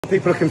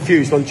People are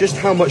confused on just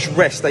how much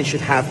rest they should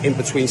have in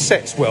between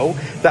sets. Well,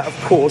 that of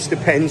course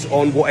depends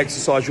on what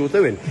exercise you're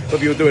doing,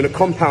 whether you're doing a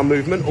compound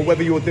movement or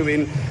whether you're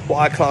doing what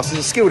I class as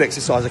a skilled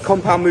exercise. A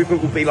compound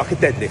movement will be like a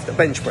deadlift, a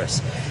bench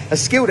press. A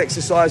skilled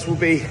exercise will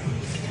be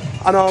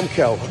an arm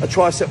curl, a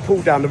tricep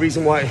pull down. The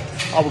reason why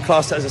I would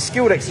class that as a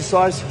skilled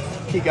exercise,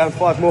 keep going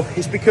 5 more,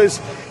 is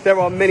because there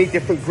are many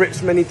different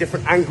grips, many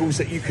different angles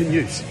that you can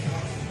use.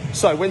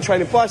 So when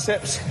training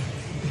biceps,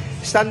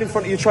 stand in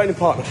front of your training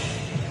partner.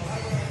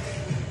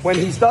 When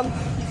he's done,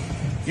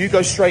 you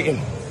go straight in.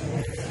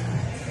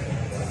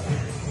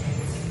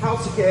 How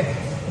to get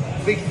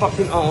big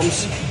fucking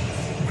arms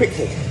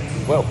quickly?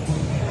 Well,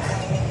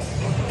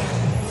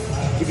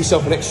 give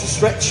yourself an extra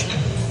stretch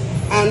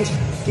and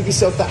give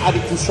yourself that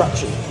added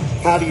contraction.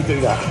 How do you do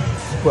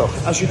that? Well,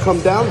 as you come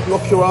down,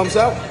 lock your arms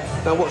out.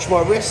 Now watch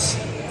my wrists.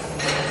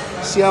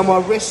 See how my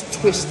wrist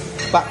twist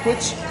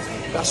backwards?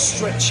 That's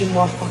stretching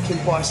my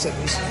fucking bicep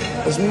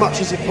as much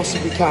as it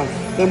possibly can.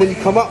 Then when you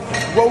come up,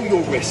 roll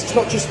your wrist. It's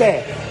not just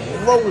there.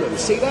 Roll them.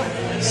 See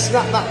that?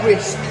 Snap that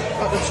wrist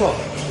at the top.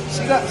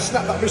 See that?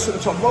 Snap that wrist at the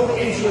top. Roll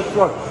it into your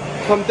throat.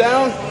 Come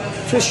down,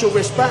 twist your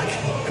wrist back,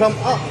 come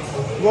up,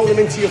 roll them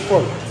into your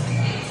throat.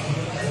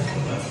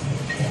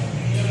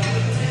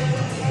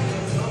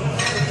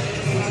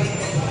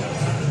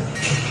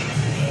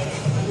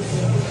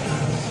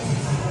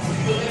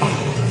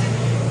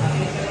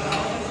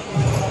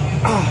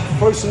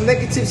 Throw some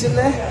negatives in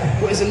there.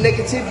 What is a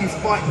negative? You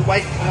fight the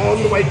weight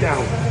on the way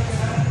down.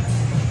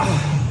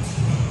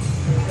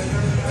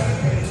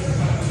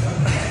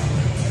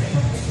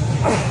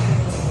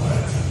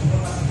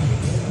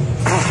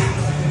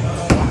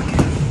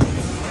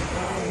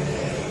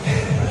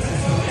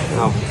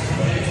 Now,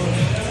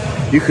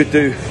 you could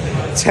do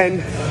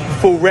 10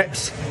 full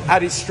reps,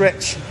 added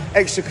stretch,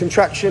 extra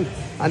contraction,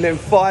 and then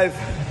 5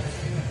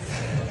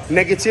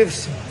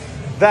 negatives.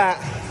 That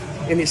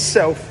in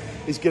itself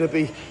is going to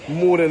be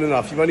more than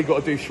enough. You've only got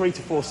to do 3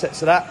 to 4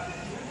 sets of that.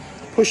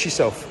 Push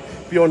yourself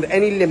beyond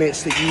any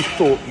limits that you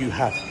thought you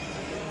had.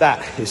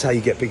 That is how you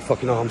get big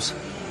fucking arms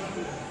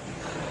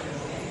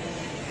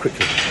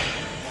quickly.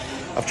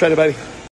 I've trained, baby.